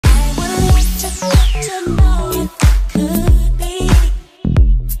Hey,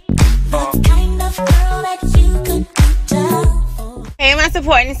 my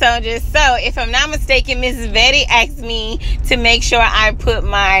supporting soldiers. So, if I'm not mistaken, Mrs. Betty asked me to make sure I put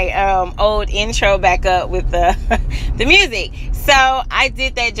my old intro back up with the the music. So, I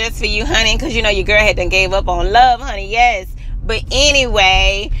did that just for you, honey, because you know your girl had done gave up on love, honey. Yes. But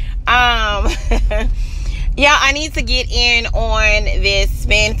anyway, yeah, I need to get in on this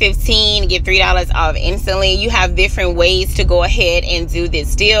spend $15, get $3 off instantly. You have different ways to go ahead and do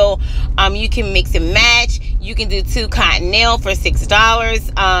this deal. You can mix and match. You can do 2 cotton nail for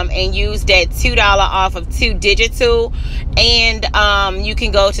 $6 and use that $2 off of 2 digital. And you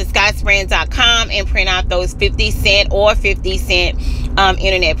can go to scottsbrand.com and print out those 50-cent or 50-cent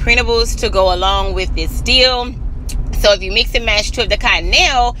internet printables to go along with this deal. So if you mix and match 2 of the cotton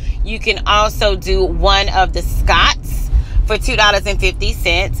nail, you can also do 1 of the Scots for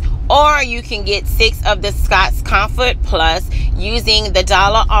 $2.50, or you can get 6 of the Scots Comfort Plus using the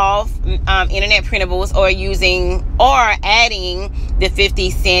 $1 off internet printables, or adding the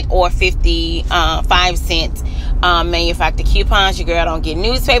 50-cent or 55-cent manufacturer coupons. Your girl don't get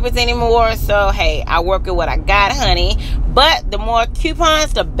newspapers anymore, so hey, I work with what I got, honey. But the more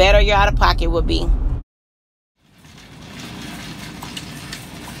coupons, the better your out of pocket will be.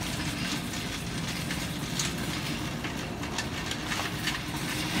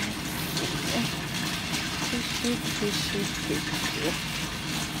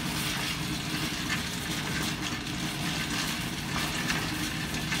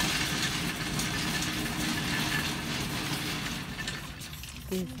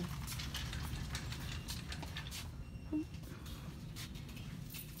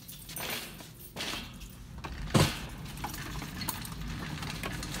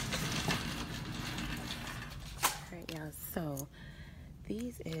 Alright, y'all, so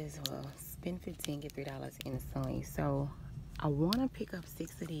these is, well, spend $15, get $3 instantly. So I want to pick up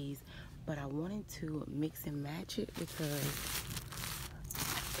 6 of these, but I wanted to mix and match it because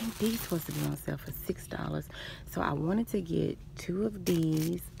I think these supposed to be on sale for $6. So I wanted to get 2 of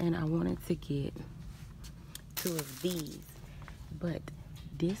these, and I wanted to get 2 of these. But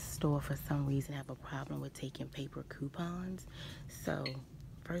this store, for some reason, have a problem with taking paper coupons. So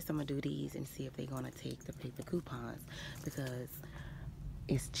first I'm going to do these and see if they're going to take the paper coupons, because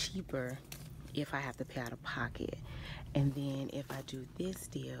it's cheaper if I have to pay out of pocket. And then if I do this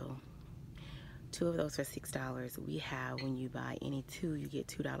deal, 2 of those for $6, we have, when you buy any 2, you get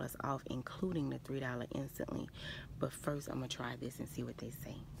 $2 off, including the $3 instantly. But first I'm gonna try this and see what they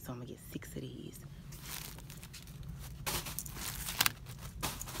say. So I'm gonna get 6 of these.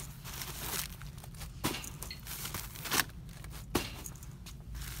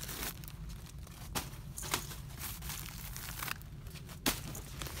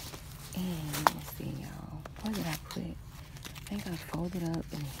 And let's see, y'all. What did I put? I think I folded up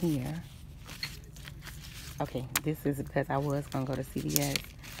in here. Okay, this is because I was gonna go to CVS,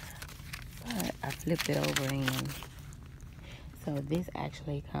 but I flipped it over in. So this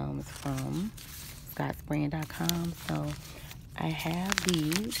actually comes from scottsbrand.com. So I have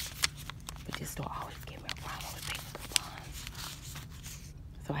these, but this store always give me a problem with paper coupons.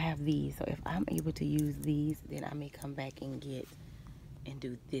 So I have these. So if I'm able to use these, then I may come back and get and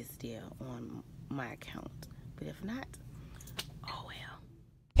do this deal on my account. But if not, oh well.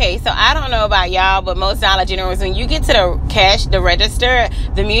 Okay, so I don't know about y'all, but most Dollar Generals, when you get to the register,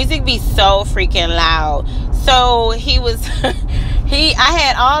 the music be so freaking loud. So he was I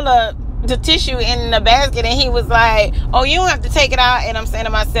had all the tissue in the basket, and he was like, oh, you don't have to take it out. And I'm saying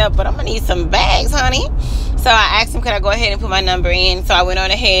to myself, but I'm gonna need some bags, honey. So I asked him, could I go ahead and put my number in? So I went on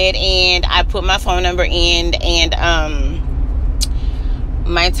ahead and I put my phone number in, and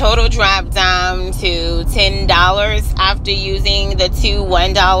my total dropped down to $10 after using the 2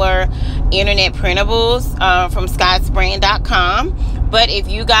 $1 internet printables from scottsbrand.com. But if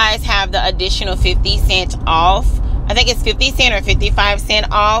you guys have the additional 50 cents off, I think it's 50 cent or 55 cent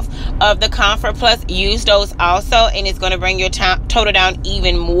off of the Comfort Plus, use those also, and it's going to bring your total down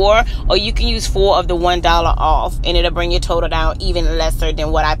even more. Or you can use 4 of the $1 off, and it'll bring your total down even lesser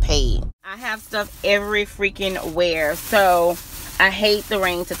than what I paid. I have stuff every freaking where, so I hate the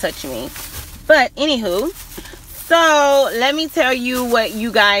rain to touch me. But anywho, so let me tell you what you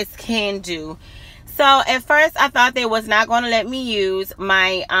guys can do. So at first I thought they was not going to let me use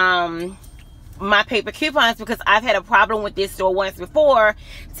my my paper coupons, because I've had a problem with this store once before,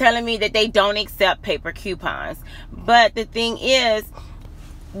 telling me that they don't accept paper coupons. But the thing is,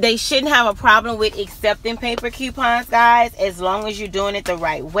 they shouldn't have a problem with accepting paper coupons, guys, as long as you're doing it the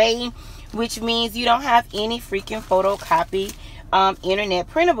right way, which means you don't have any freaking photocopy internet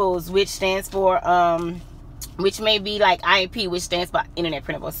printables, which stands for which may be like IEP, which stands for internet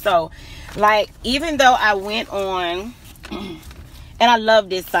printables. So like, even though I went on and I love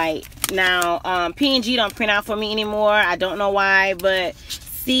this site now, P&G don't print out for me anymore. I don't know why, but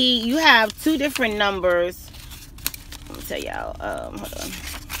see, you have two different numbers. Let me tell y'all, hold on.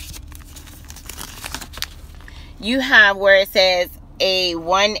 You have where it says a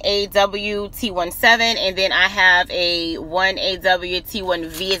 1AWT17, and then I have a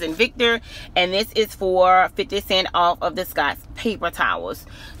 1AWT1V as in Victor, and this is for 50% off of the Scott's paper towels.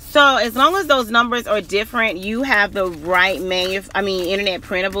 So as long as those numbers are different, you have the right internet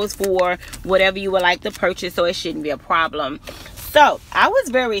printables for whatever you would like to purchase, so it shouldn't be a problem. So I was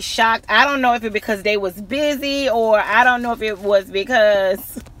very shocked. I don't know if it because they was busy, or I don't know if it was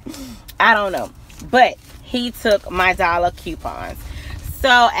because I don't know, but he took my dollar coupons.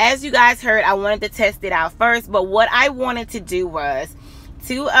 So as you guys heard, I wanted to test it out first, but what I wanted to do was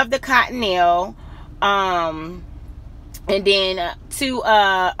 2 of the Cottonelle, and then 2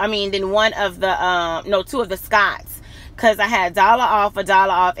 of the Scotts, because I had $1 off,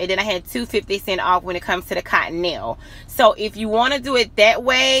 and then I had 2 50-cent off when it comes to the Cottonelle. So if you want to do it that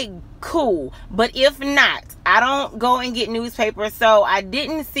way, cool. But if not, I don't go and get newspapers, so I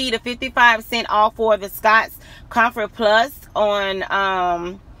didn't see the 55% off for the Scott's Comfort Plus on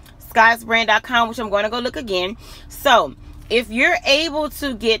scottsbrand.com, which I'm going to go look again. So if you're able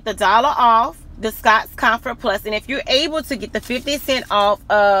to get the $1 off the Scott's Comfort Plus, and if you're able to get the 50% off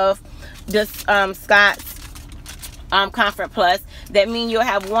of the Scott's Comfort Plus, that means you'll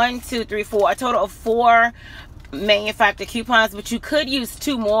have 1, 2, 3, 4, a total of 4 manufacturer coupons, but you could use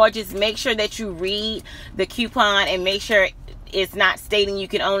 2 more. Just make sure that you read the coupon and make sure it's not stating you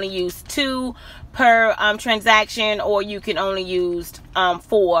can only use 2 per transaction, or you can only use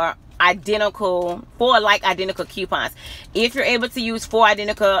 4 identical coupons. If you're able to use 4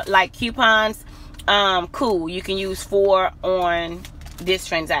 identical like coupons, cool, you can use 4 on this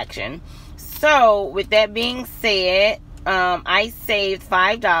transaction. So with that being said, I saved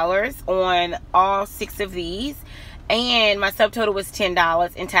 $5 on all 6 of these, and my subtotal was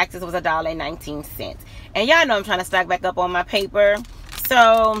 $10, and taxes was $1.19. And y'all know I'm trying to stack back up on my paper.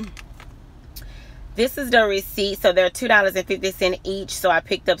 So this is the receipt. So they're $2.50 each, so I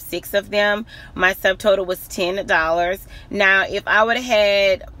picked up 6 of them. My subtotal was $10. Now if I would have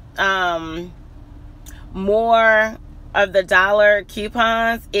had more of the dollar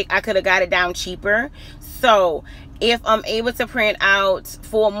coupons, I could have got it down cheaper. So if I'm able to print out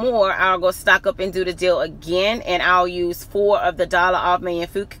 4 more, I'll go stock up and do the deal again, and I'll use 4 of the $1 off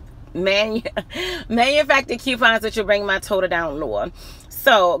manufactured coupons, which will bring my total down lower.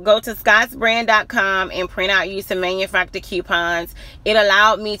 So go to scottsbrand.com and print out you some manufactured coupons. It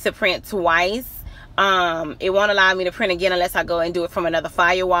allowed me to print twice. It won't allow me to print again unless I go and do it from another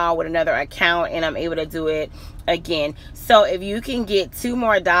firewall with another account, and I'm able to do it again. So if you can get 2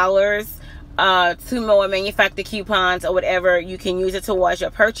 more dollars, 2 more manufactured coupons or whatever, you can use it towards your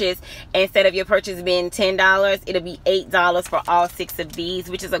purchase. Instead of your purchase being $10, it'll be $8 for all 6 of these,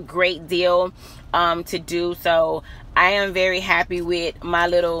 which is a great deal to do. So I am very happy with my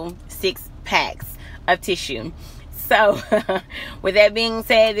little 6 packs of tissue. So with that being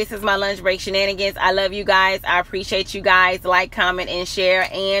said, this is my lunch break shenanigans. I love you guys. I appreciate you guys. Like, comment, and share,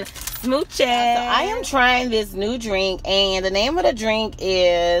 and smooches. So I am trying this new drink, and the name of the drink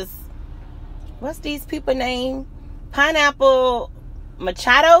is, what's these people name? Pineapple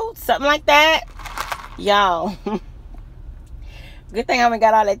Machado, something like that. Y'all, good thing I haven't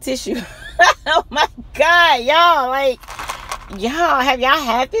got all that tissue. Oh my God, y'all, like, y'all, have y'all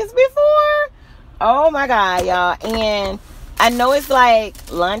had this before? Oh my God, y'all. And I know it's like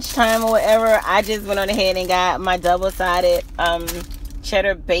lunchtime or whatever. I just went on ahead and got my double-sided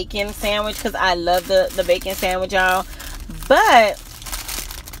cheddar bacon sandwich, because I love the bacon sandwich, y'all. But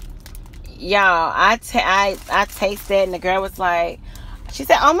y'all, I taste that, and the girl was like, she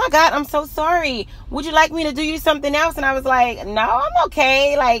said, oh my God, I'm so sorry, would you like me to do you something else? And I was like, no, I'm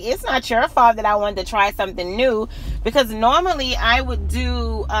okay. Like, it's not your fault that I wanted to try something new, because normally I would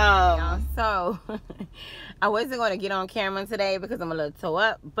do so I wasn't going to get on camera today because I'm a little toe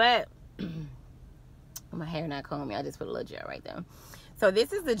up, but my hair not combing. I just put a little gel right there. So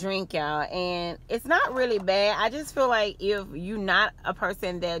this is the drink, y'all, and it's not really bad. I just feel like if you're not a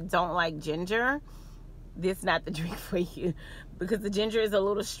person that don't like ginger, this is not the drink for you, because the ginger is a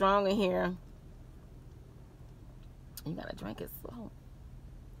little strong in here. You gotta drink it slow.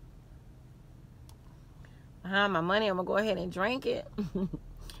 Behind my money, I'm gonna go ahead and drink it.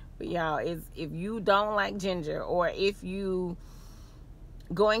 But y'all, if you don't like ginger, or if you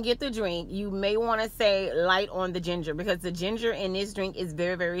go and get the drink. You may want to say light on the ginger, because the ginger in this drink is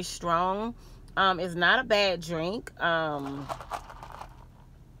very, very strong. It's not a bad drink.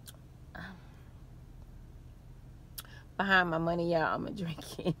 Behind my money, y'all, I'm gonna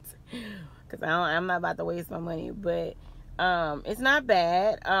drink it because I'm not about to waste my money. But it's not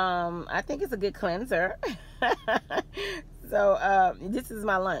bad. I think it's a good cleanser. So this is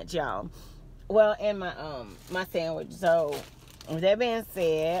my lunch, y'all. Well, and my sandwich. So with that being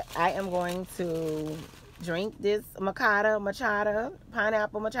said, I am going to drink this pineapple machata,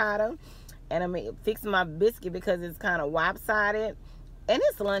 and I'm fixing my biscuit because it's kind of lopsided. And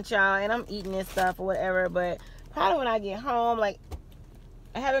it's lunch, y'all, and I'm eating this stuff or whatever. But probably when I get home, like,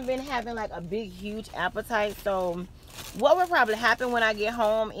 I haven't been having like a big, huge appetite. So what will probably happen when I get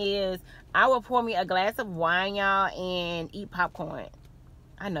home is I will pour me a glass of wine, y'all, and eat popcorn.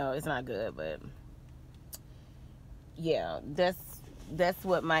 I know it's not good, but yeah, that's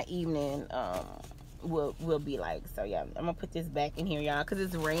what my evening will be like. So yeah, I'm gonna put this back in here, y'all, because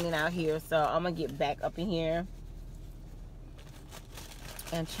it's raining out here. So I'm gonna get back up in here.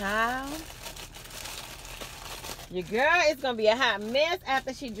 And child, your girl is gonna be a hot mess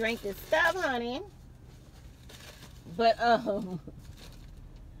after she drank this stuff, honey. But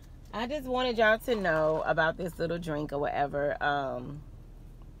I just wanted y'all to know about this little drink or whatever.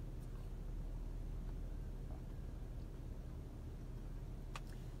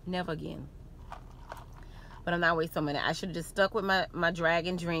 Never again. But I'm not wasting money. I should have just stuck with my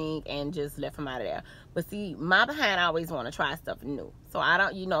dragon drink and just left him out of there. But see, my behind always want to try stuff new. So I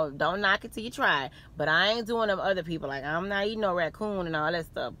don't, don't knock it till you try it. But I ain't doing them other people. Like, I'm not eating no raccoon and all that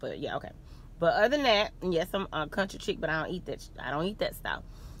stuff. But yeah, okay. But other than that, yes, I'm a country chick, but I don't eat that stuff.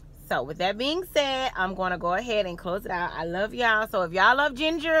 So with that being said, I'm going to go ahead and close it out. I love y'all. So if y'all love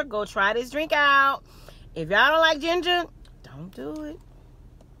ginger, go try this drink out. If y'all don't like ginger, don't do it.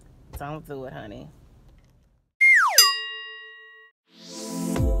 Don't do it, honey.